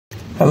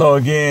Hello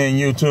again,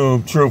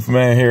 YouTube. Truth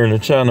Man here. The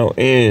channel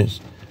is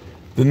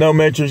the No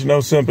Matrix, No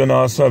Simping,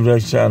 All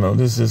Subjects channel.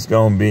 This is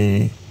going to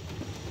be,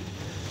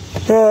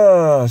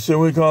 should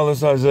we call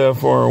this Isaiah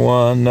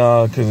 4:1?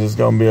 No, because it's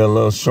going to be a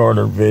little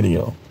shorter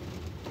video.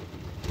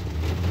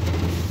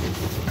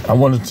 I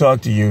want to talk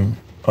to you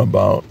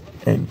about,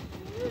 in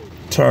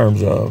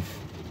terms of,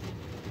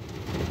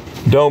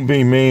 don't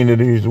be mean to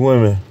these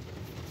women.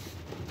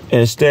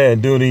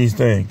 Instead, do these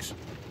things.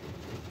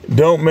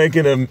 Don't make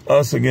it an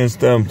us against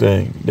them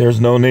thing. There's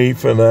no need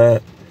for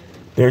that.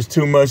 There's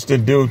too much to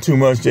do, too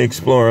much to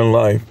explore in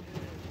life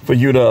for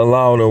you to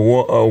allow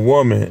a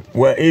woman,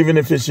 well, even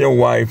if it's your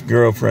wife,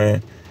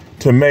 girlfriend,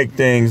 to make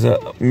things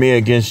me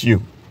against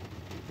you.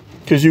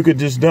 Because you could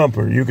just dump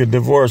her. You could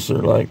divorce her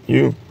like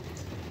you.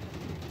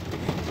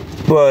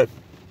 But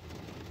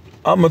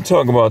I'm going to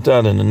talk about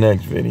that in the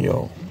next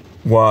video.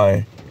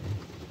 Why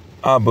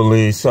I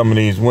believe some of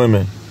these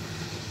women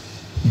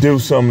do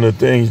some of the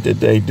things that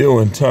they do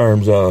in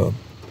terms of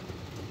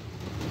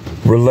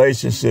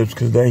relationships,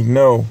 because they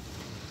know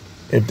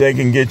if they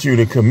can get you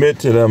to commit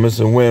to them, it's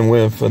a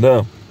win-win for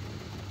them.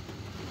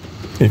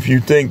 If you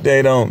think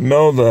they don't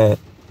know that,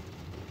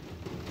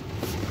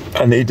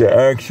 I need to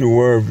ask you,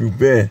 where have you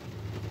been?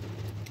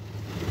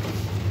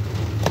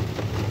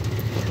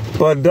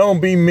 But don't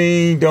be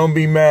mean, don't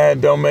be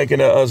mad, don't make it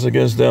an us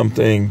against them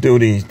thing. Do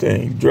these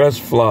things. Dress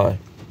fly.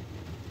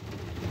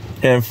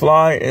 And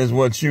fly is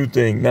what you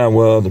think, not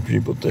what other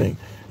people think.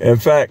 In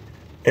fact,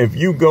 if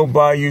you go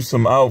buy you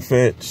some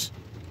outfits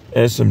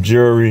and some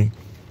jewelry,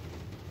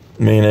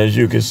 I mean, as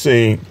you can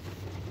see,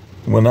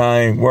 when I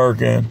ain't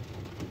working,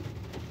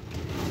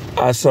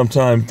 I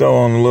sometimes throw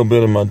on a little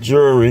bit of my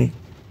jewelry.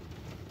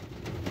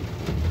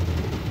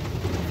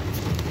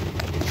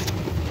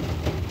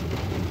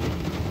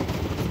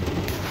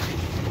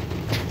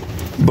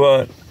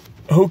 But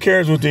who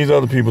cares what these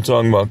other people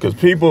talking about? Because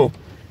people,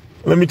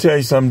 let me tell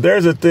you something.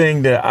 There's a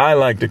thing that I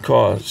like to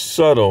call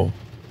subtle,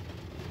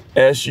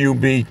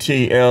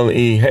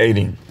 S-U-B-T-L-E,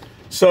 hating.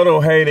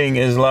 Subtle hating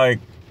is like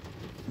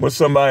when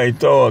somebody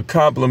throw a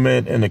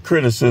compliment and a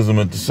criticism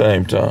at the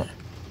same time.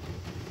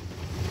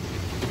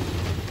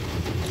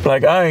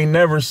 Like, I ain't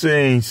never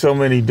seen so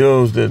many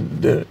dudes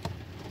that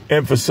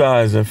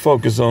emphasize and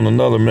focus on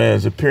another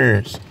man's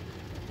appearance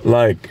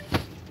like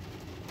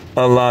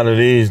a lot of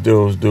these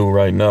dudes do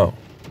right now.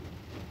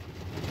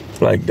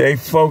 Like, they'll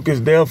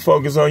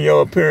focus on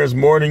your appearance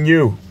more than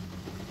you.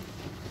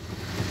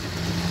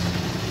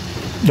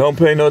 Don't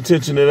pay no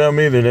attention to them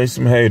either. They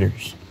some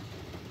haters.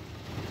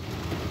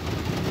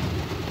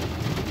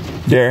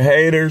 They're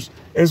haters.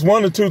 It's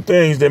one of two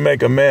things that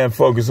make a man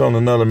focus on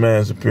another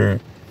man's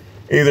appearance.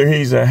 Either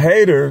he's a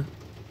hater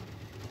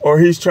or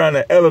he's trying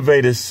to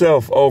elevate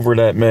himself over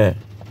that man.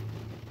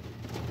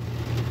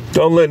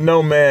 Don't let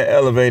no man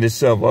elevate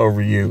himself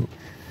over you.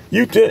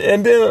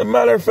 And then,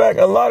 matter of fact,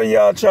 a lot of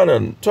y'all trying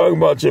to talk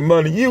about your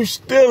money. You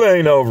still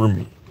ain't over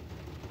me.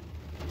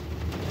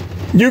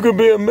 You could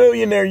be a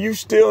millionaire. You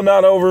still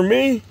not over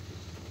me.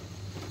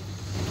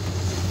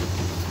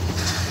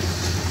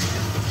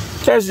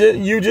 That's it.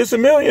 You just a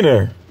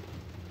millionaire.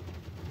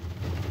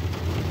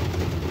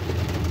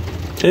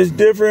 It's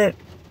different.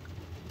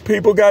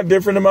 People got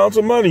different amounts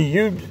of money.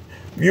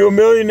 You're a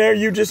millionaire.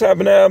 You just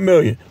happen to have a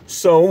million.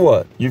 So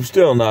what? You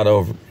still not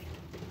over me.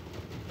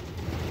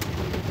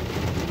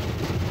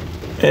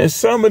 And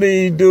some of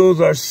these dudes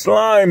are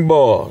slime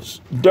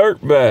balls,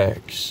 dirt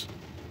bags.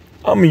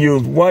 I'm going to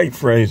use white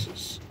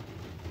phrases.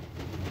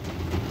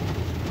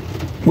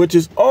 Which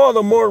is all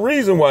the more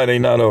reason why they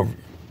not over.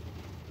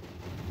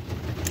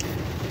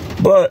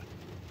 But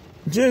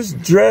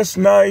just dress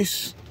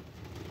nice.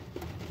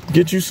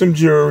 Get you some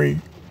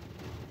jewelry.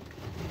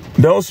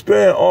 Don't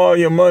spend all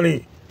your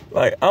money.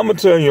 Like, I'm going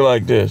to tell you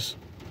like this.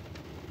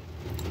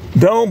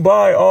 Don't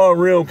buy all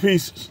real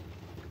pieces.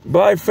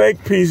 Buy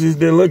fake pieces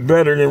that look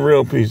better than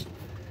real pieces.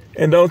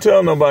 And don't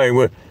tell nobody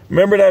what.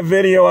 Remember that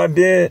video I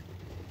did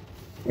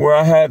where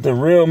I had the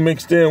real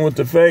mixed in with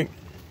the fake?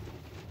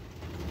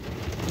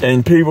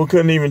 And people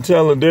couldn't even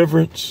tell the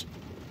difference?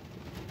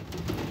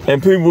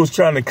 And people was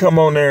trying to come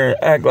on there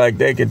and act like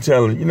they could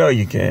tell it. You know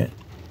you can't.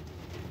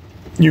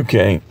 You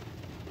can't.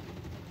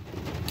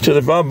 Because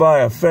if I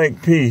buy a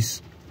fake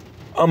piece,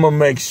 I'm going to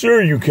make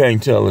sure you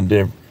can't tell the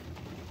difference.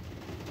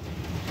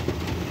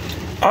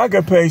 I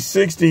could pay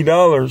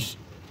 $60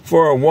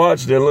 for a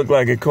watch that looked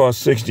like it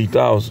cost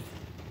 $60,000.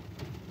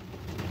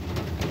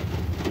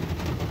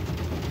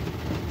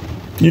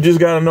 You just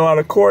got to know how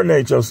to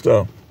coordinate your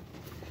stuff.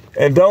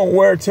 And don't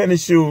wear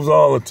tennis shoes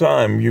all the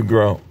time, you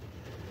grown.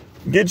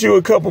 Get you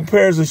a couple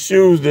pairs of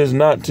shoes that's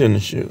not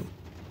tennis shoes.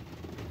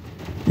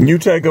 You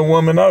take a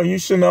woman out, you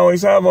shouldn't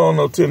always have on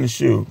no tennis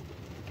shoes.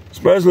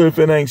 Especially if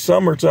it ain't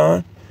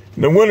summertime.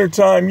 In the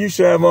wintertime, you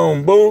should have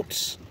on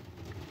boots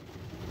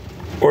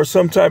or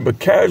some type of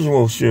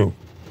casual shoe.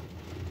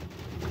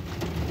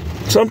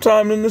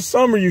 Sometime in the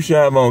summer, you should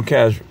have on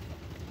casual.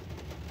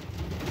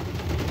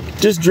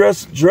 Just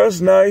dress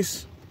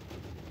nice.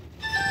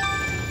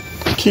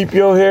 Keep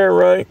your hair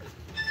right.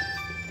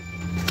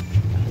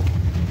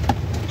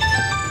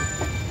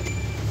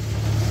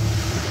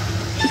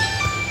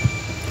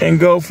 and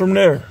go from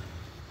there.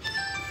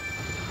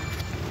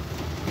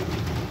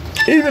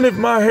 Even if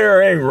my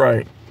hair ain't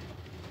right,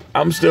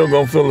 I'm still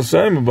gonna feel the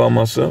same about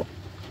myself.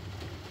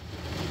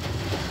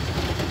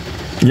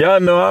 Y'all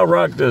know I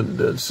rock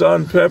the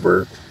salt and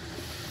pepper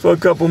for a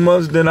couple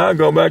months, then I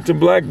go back to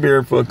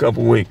Blackbeard for a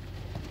couple weeks.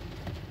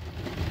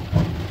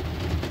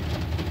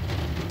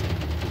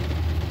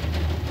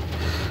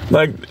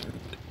 Like,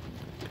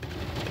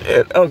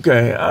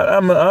 okay,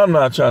 I'm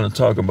not trying to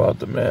talk about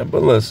the man,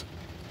 but listen.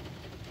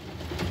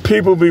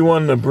 People be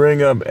wanting to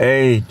bring up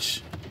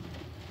age.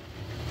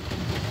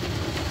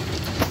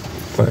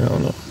 I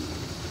don't know.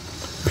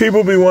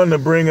 People be wanting to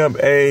bring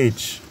up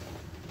age.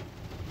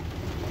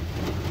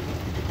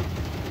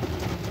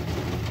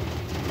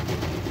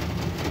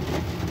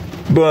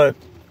 But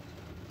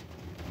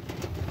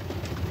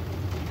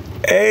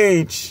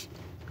age,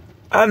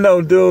 I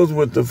know dudes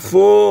with the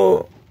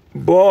full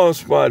bald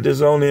spot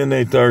that's only in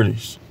their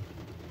 30s.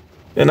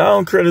 And I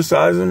don't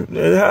criticize them.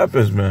 It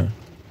happens, man.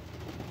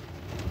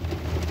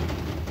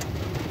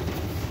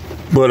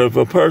 But if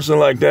a person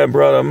like that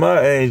brought up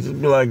my age,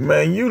 it'd be like,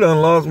 man, you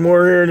done lost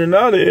more hair than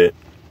I did.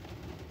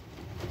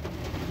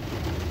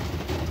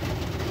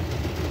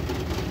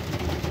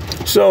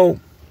 So,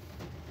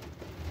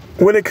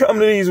 when it comes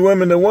to these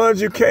women, the ones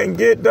you can't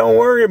get, don't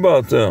worry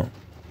about them.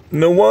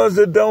 And the ones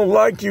that don't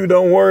like you,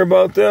 don't worry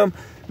about them.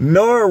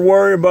 Nor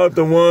worry about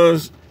the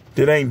ones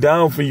that ain't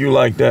down for you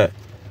like that.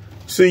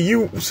 See,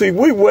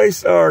 we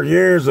waste our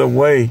years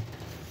away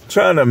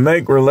trying to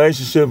make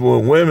relationships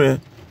with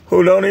women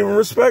who don't even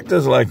respect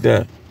us like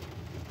that.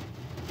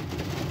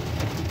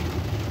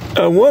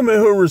 A woman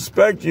who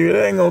respects you, it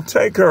ain't gonna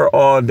take her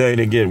all day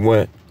to get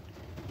wet.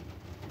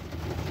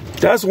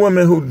 That's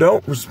women who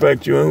don't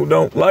respect you and who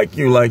don't like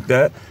you like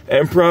that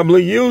and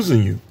probably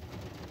using you.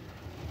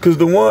 Because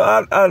the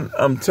one,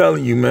 I'm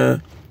telling you,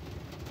 man,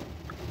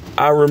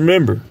 I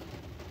remember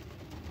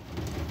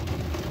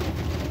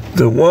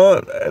the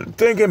one,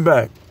 thinking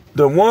back,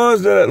 the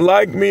ones that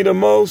liked me the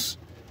most,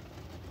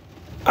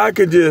 I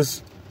could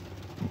just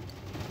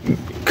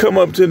come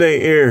up to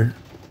their ear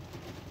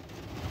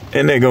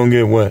and they're going to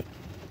get wet.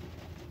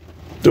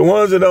 The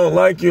ones that don't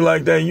like you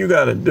like that, you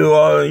got to do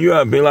all that. You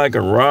got to be like a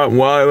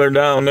Rottweiler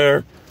down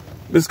there.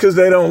 It's because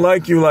they don't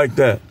like you like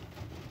that.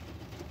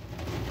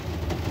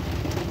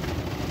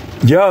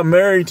 Y'all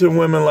married to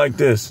women like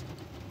this.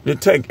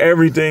 It take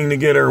everything to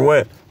get her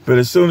wet. But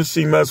as soon as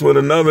she mess with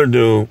another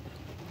dude,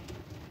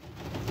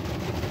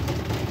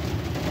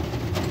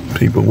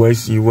 people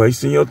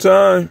wasting your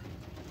time.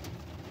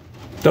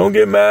 Don't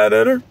get mad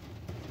at her.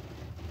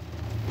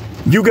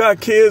 You got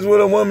kids with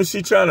a woman,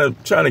 she trying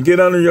to get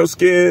under your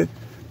skin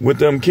with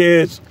them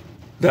kids.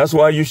 That's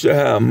why you should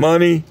have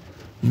money.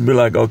 You be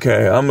like,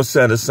 okay, I'm gonna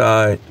set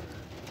aside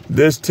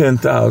this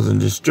 $10,000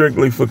 just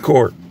strictly for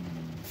court.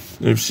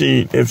 If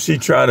she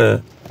try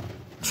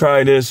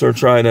this or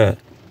try that.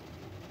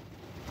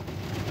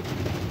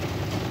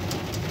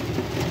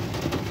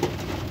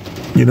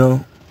 You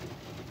know?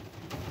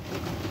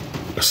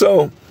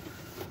 So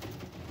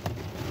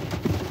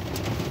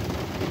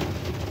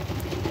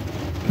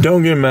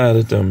don't get mad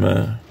at them,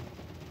 man.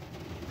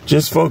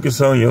 Just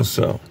focus on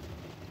yourself.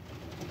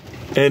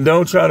 And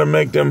don't try to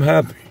make them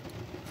happy.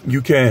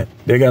 You can't.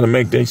 They got to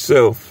make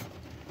themselves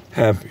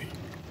happy.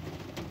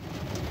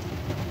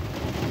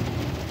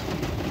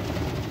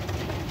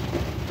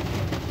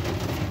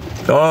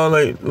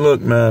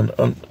 Look, man,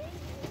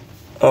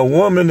 a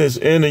woman that's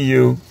into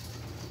you,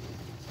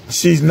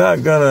 she's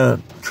not going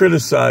to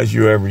criticize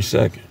you every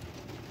second.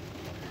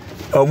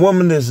 A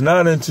woman that's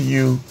not into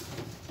you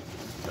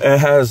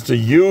and has to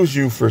use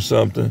you for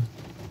something,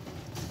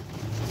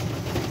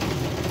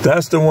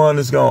 that's the one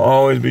that's going to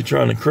always be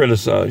trying to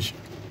criticize you.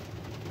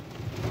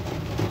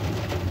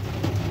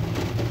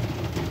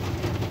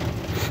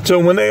 So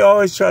when they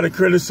always try to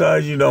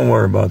criticize you, don't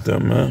worry about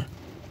them, man.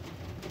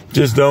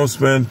 Just don't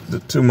spend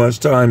too much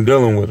time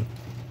dealing with them.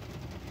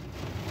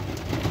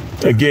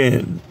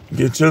 Again,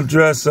 get your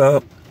dress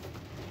up,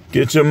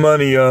 get your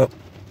money up,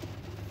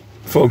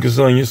 focus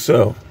on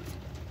yourself.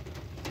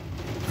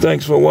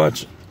 Thanks for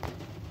watching.